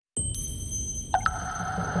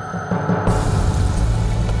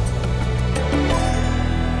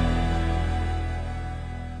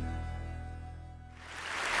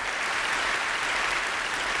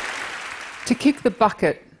kick the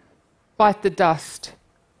bucket, bite the dust,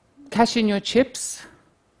 cash in your chips,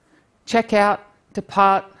 check out,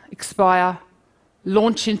 depart, expire,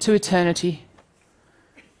 launch into eternity.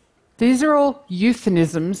 These are all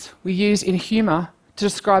euphemisms we use in humour to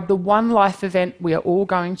describe the one life event we are all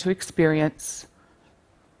going to experience: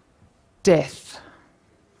 death.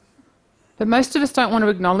 But most of us don't want to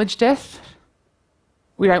acknowledge death,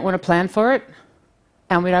 we don't want to plan for it,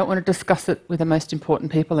 and we don't want to discuss it with the most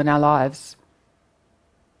important people in our lives.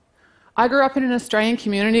 I grew up in an Australian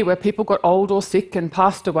community where people got old or sick and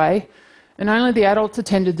passed away, and only the adults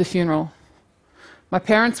attended the funeral. My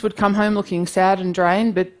parents would come home looking sad and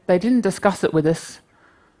drained, but they didn't discuss it with us.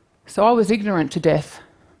 So I was ignorant to death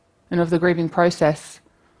and of the grieving process.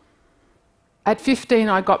 At 15,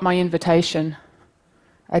 I got my invitation.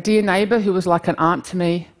 A dear neighbour who was like an aunt to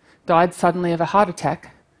me died suddenly of a heart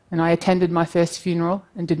attack, and I attended my first funeral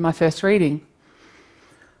and did my first reading.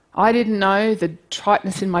 I didn't know the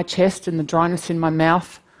tightness in my chest and the dryness in my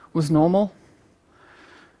mouth was normal.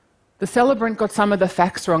 The celebrant got some of the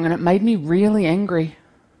facts wrong, and it made me really angry.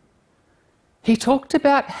 He talked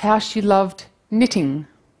about how she loved knitting.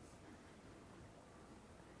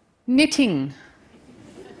 Knitting.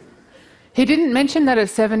 He didn't mention that at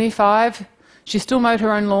 75, she still mowed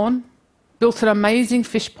her own lawn, built an amazing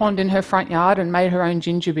fish pond in her front yard, and made her own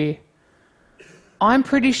ginger beer. I'm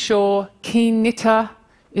pretty sure keen knitter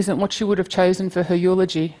isn't what she would have chosen for her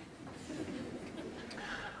eulogy.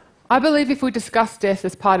 I believe if we discuss death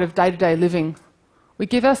as part of day-to-day living, we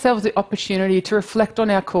give ourselves the opportunity to reflect on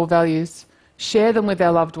our core values, share them with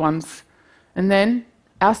our loved ones, and then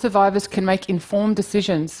our survivors can make informed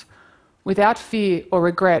decisions without fear or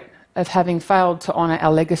regret of having failed to honour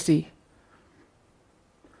our legacy.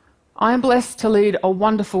 I am blessed to lead a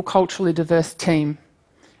wonderful culturally diverse team,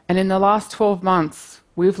 and in the last 12 months,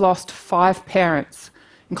 we've lost 5 parents,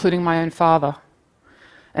 including my own father,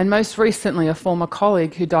 and most recently a former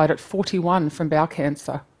colleague who died at 41 from bowel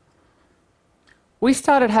cancer. We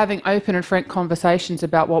started having open and frank conversations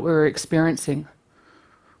about what we were experiencing.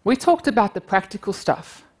 We talked about the practical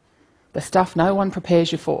stuff, the stuff no one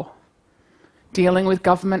prepares you for, dealing with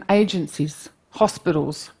government agencies,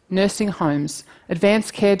 hospitals, nursing homes,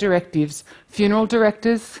 advanced care directives, funeral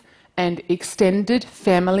directors, and extended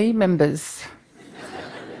family members.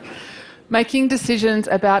 Making decisions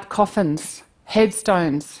about coffins,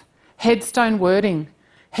 headstones, headstone wording,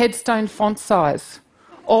 headstone font size,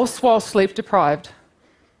 all while sleep deprived.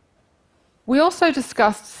 We also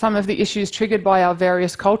discussed some of the issues triggered by our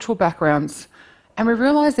various cultural backgrounds, and we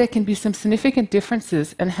realised there can be some significant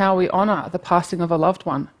differences in how we honour the passing of a loved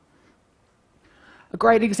one. A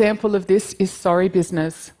great example of this is sorry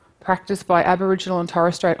business, practiced by Aboriginal and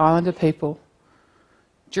Torres Strait Islander people.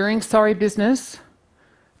 During sorry business,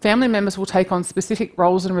 family members will take on specific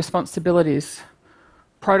roles and responsibilities.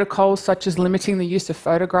 Protocols such as limiting the use of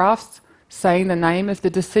photographs, saying the name of the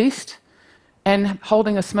deceased, and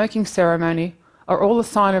holding a smoking ceremony are all a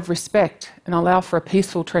sign of respect and allow for a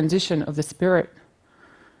peaceful transition of the spirit.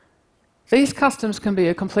 These customs can be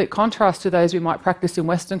a complete contrast to those we might practice in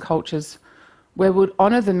Western cultures, where we'd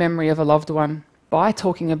honour the memory of a loved one by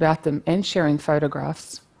talking about them and sharing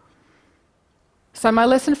photographs. So my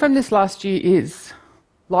lesson from this last year is,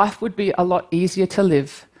 life would be a lot easier to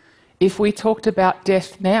live if we talked about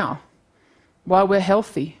death now, while we're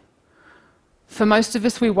healthy. For most of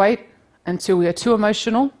us, we wait until we are too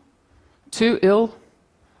emotional, too ill,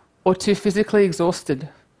 or too physically exhausted.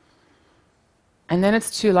 And then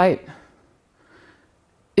it's too late.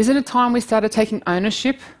 Isn't it time we started taking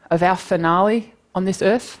ownership of our finale on this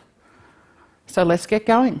earth? So let's get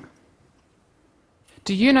going.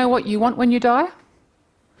 Do you know what you want when you die?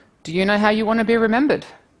 Do you know how you want to be remembered?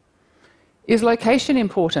 Is location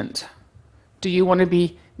important? Do you want to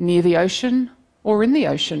be near the ocean or in the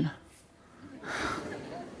ocean?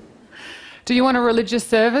 Do you want a religious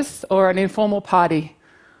service or an informal party?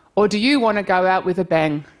 Or do you want to go out with a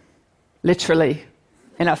bang? Literally,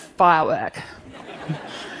 in a firework.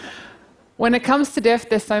 When it comes to death,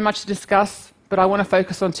 there's so much to discuss, but I want to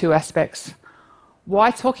focus on 2 aspects. Why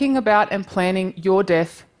talking about and planning your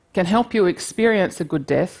death can help you experience a good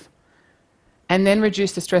death, and then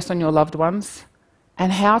reduce the stress on your loved ones,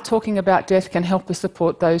 and how talking about death can help us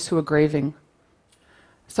support those who are grieving.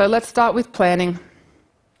 So let's start with planning.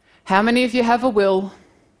 How many of you have a will?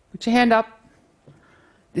 Put your hand up.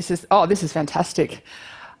 This is fantastic.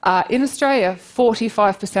 In Australia,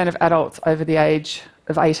 45% of adults over the age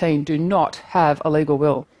of 18 do not have a legal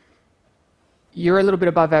will. You're a little bit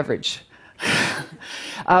above average.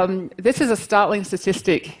 This is a startling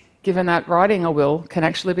statistic, given that writing a will can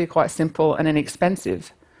actually be quite simple and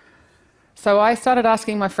inexpensive. So I started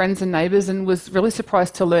asking my friends and neighbours and was really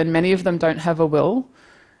surprised to learn many of them don't have a will.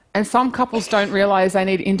 And some couples don't realise they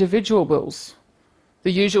need individual wills. The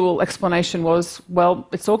usual explanation was, well,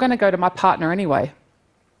 it's all going to go to my partner anyway.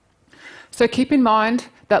 So keep in mind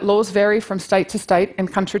that laws vary from state to state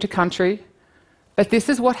and country to country, but this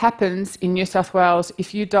is what happens in New South Wales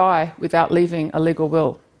if you die without leaving a legal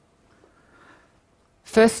will.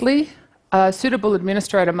 Firstly, a suitable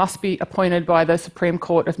administrator must be appointed by the Supreme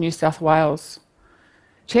Court of New South Wales.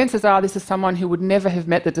 Chances are this is someone who would never have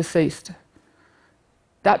met the deceased.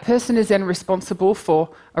 That person is then responsible for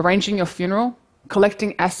arranging your funeral,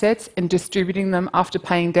 collecting assets and distributing them after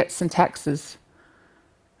paying debts and taxes.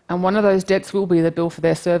 And one of those debts will be the bill for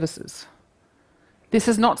their services. This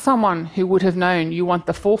is not someone who would have known you want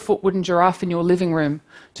the 4-foot wooden giraffe in your living room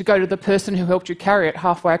to go to the person who helped you carry it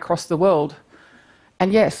halfway across the world.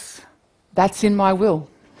 And yes, that's in my will.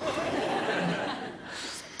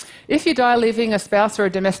 If you die leaving a spouse or a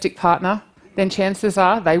domestic partner, then chances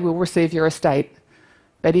are they will receive your estate.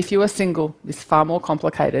 But if you are single, it's far more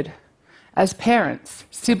complicated. As parents,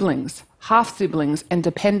 siblings, half-siblings and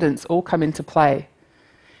dependents all come into play.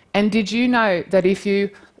 And did you know that if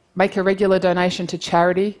you make a regular donation to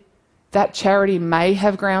charity, that charity may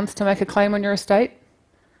have grounds to make a claim on your estate?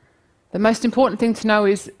 The most important thing to know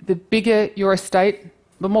is the bigger your estate,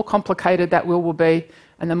 the more complicated that will be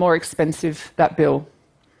and the more expensive that bill.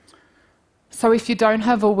 So if you don't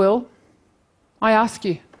have a will, I ask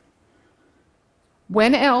you,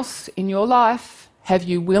 when else in your life have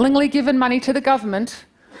you willingly given money to the government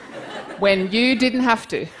when you didn't have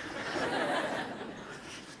to?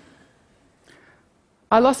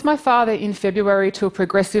 I lost my father in February to a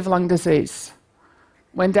progressive lung disease.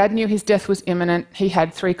 When Dad knew his death was imminent, he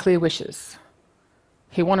had 3 clear wishes.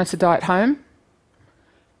 He wanted to die at home,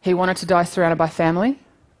 he wanted to die surrounded by family,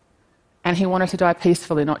 and he wanted to die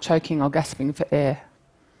peacefully, not choking or gasping for air.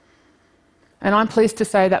 And I'm pleased to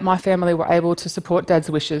say that my family were able to support Dad's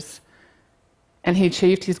wishes, and he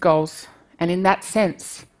achieved his goals. And in that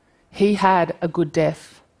sense, he had a good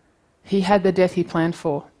death. He had the death he planned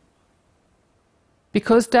for.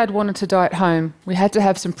 Because Dad wanted to die at home, we had to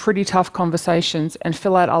have some pretty tough conversations and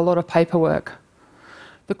fill out a lot of paperwork.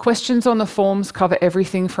 The questions on the forms cover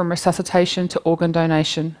everything from resuscitation to organ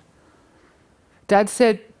donation. Dad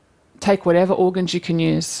said, take whatever organs you can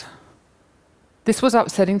use. This was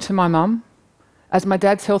upsetting to my mum, as my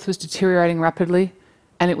dad's health was deteriorating rapidly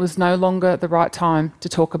and it was no longer the right time to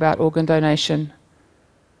talk about organ donation.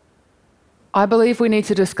 I believe we need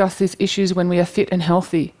to discuss these issues when we are fit and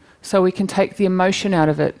healthy, so we can take the emotion out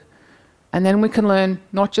of it, and then we can learn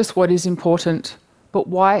not just what is important, but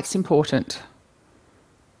why it's important.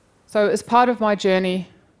 So as part of my journey,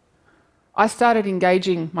 I started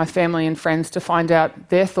engaging my family and friends to find out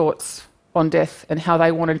their thoughts on death and how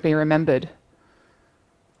they wanted to be remembered.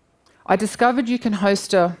 I discovered you can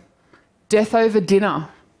host a death over dinner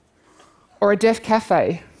or a death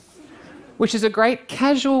cafe, which is a great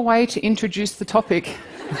casual way to introduce the topic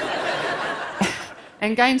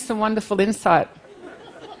and gain some wonderful insight.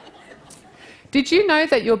 Did you know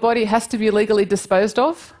that your body has to be legally disposed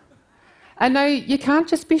of? And no, you can't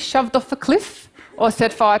just be shoved off a cliff or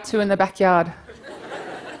set fire to in the backyard.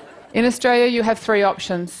 In Australia, you have 3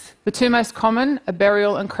 options. The 2 most common are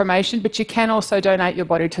burial and cremation, but you can also donate your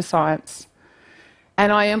body to science.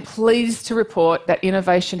 And I am pleased to report that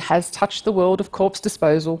innovation has touched the world of corpse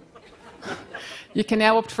disposal. You can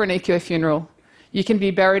now opt for an eco funeral. You can be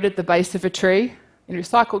buried at the base of a tree, in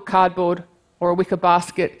recycled cardboard or a wicker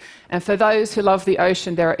basket, and for those who love the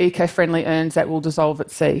ocean, there are eco-friendly urns that will dissolve at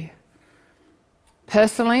sea.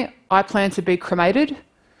 Personally, I plan to be cremated,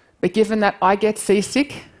 but given that I get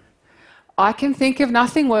seasick, I can think of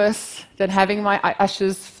nothing worse than having my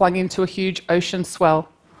ashes flung into a huge ocean swell.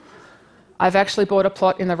 I've actually bought a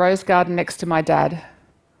plot in the rose garden next to my dad.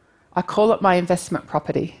 I call it my investment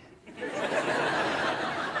property.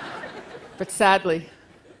 But sadly,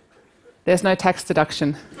 there's no tax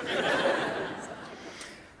deduction.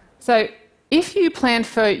 So if you plan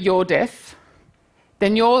for your death,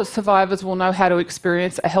 then your survivors will know how to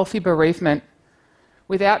experience a healthy bereavement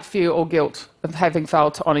without fear or guilt of having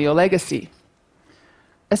failed to honour your legacy.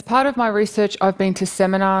 As part of my research, I've been to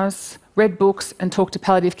seminars, read books and talked to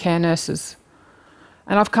palliative care nurses.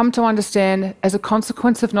 And I've come to understand, as a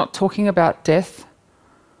consequence of not talking about death,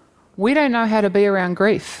 we don't know how to be around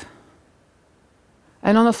grief.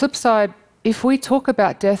 And on the flip side, if we talk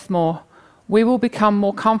about death more, we will become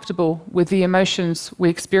more comfortable with the emotions we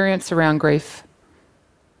experience around grief.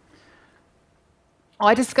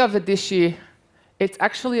 I discovered this year it's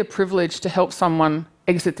actually a privilege to help someone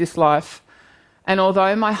exit this life. And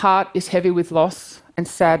although my heart is heavy with loss and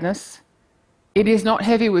sadness, It is not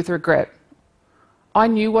heavy with regret. I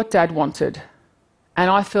knew what Dad wanted, and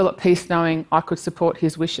I feel at peace knowing I could support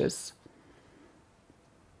his wishes.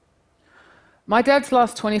 My dad's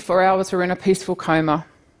last 24 hours were in a peaceful coma,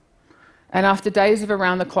 and after days of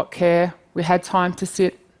around-the-clock care, we had time to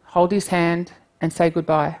sit, hold his hand, and say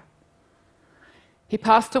goodbye. He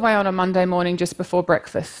passed away on a Monday morning just before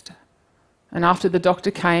breakfast, and after the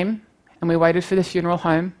doctor came and we waited for the funeral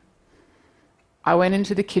home, I went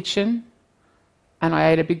into the kitchen and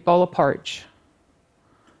I ate a big bowl of porridge.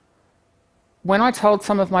 When I told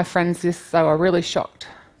some of my friends this, they were really shocked.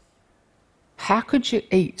 How could you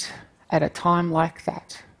eat at a time like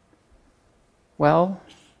that? Well,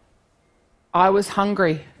 I was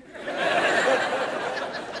hungry.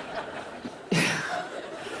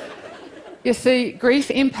 You see, grief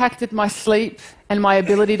impacted my sleep and my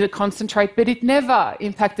ability to concentrate, but it never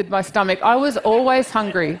impacted my stomach. I was always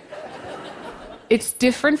hungry. It's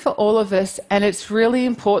different for all of us, and it's really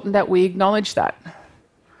important that we acknowledge that.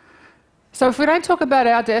 So if we don't talk about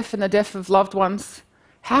our death and the death of loved ones,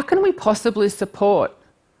 how can we possibly support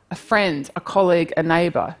a friend, a colleague, a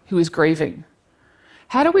neighbour who is grieving?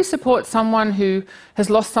 How do we support someone who has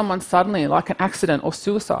lost someone suddenly, like an accident or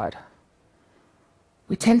suicide?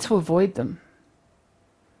 We tend to avoid them.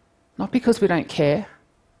 Not because we don't care,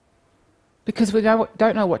 because we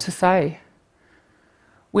don't know what to say.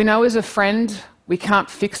 We know as a friend we can't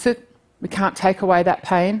fix it, we can't take away that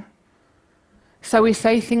pain. So we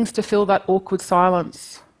say things to fill that awkward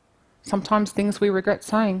silence, sometimes things we regret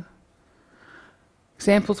saying.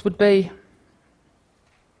 Examples would be,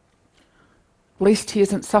 at least he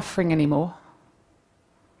isn't suffering anymore.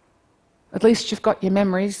 At least you've got your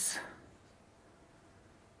memories.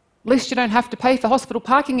 At least you don't have to pay for hospital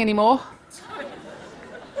parking anymore.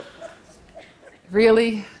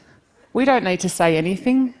 Really, we don't need to say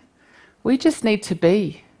anything. We just need to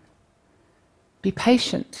be. Be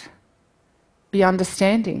patient. Be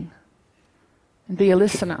understanding. And be a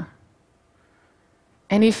listener.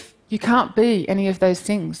 And if you can't be any of those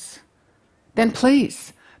things, then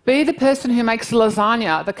please, be the person who makes the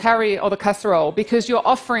lasagna, the curry or the casserole, because your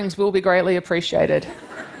offerings will be greatly appreciated.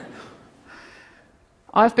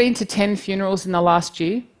 I've been to 10 funerals in the last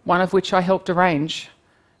year, one of which I helped arrange.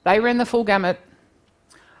 They ran the full gamut.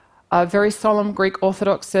 A very solemn Greek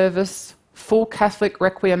Orthodox service, full Catholic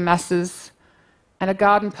requiem masses, and a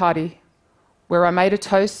garden party where I made a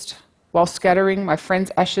toast while scattering my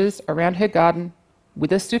friend's ashes around her garden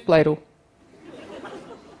with a soup ladle.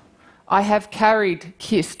 I have carried,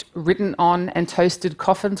 kissed, written on and toasted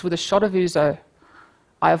coffins with a shot of ouzo.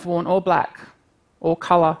 I have worn all black, all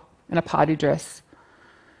colour, and a party dress.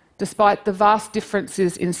 Despite the vast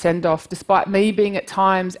differences in send-off, despite me being at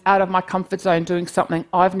times out of my comfort zone doing something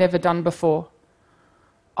I've never done before,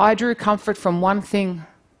 I drew comfort from one thing,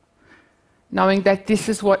 knowing that this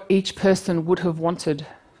is what each person would have wanted.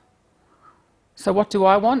 So what do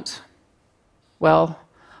I want? Well,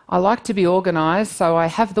 I like to be organised, so I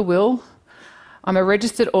have the will, I'm a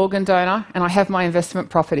registered organ donor, and I have my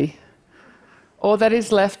investment property. All that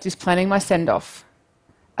is left is planning my send-off.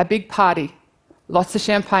 A big party. Lots of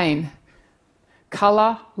champagne,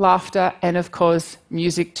 colour, laughter, and of course,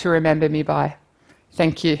 music to remember me by.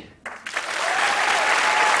 Thank you.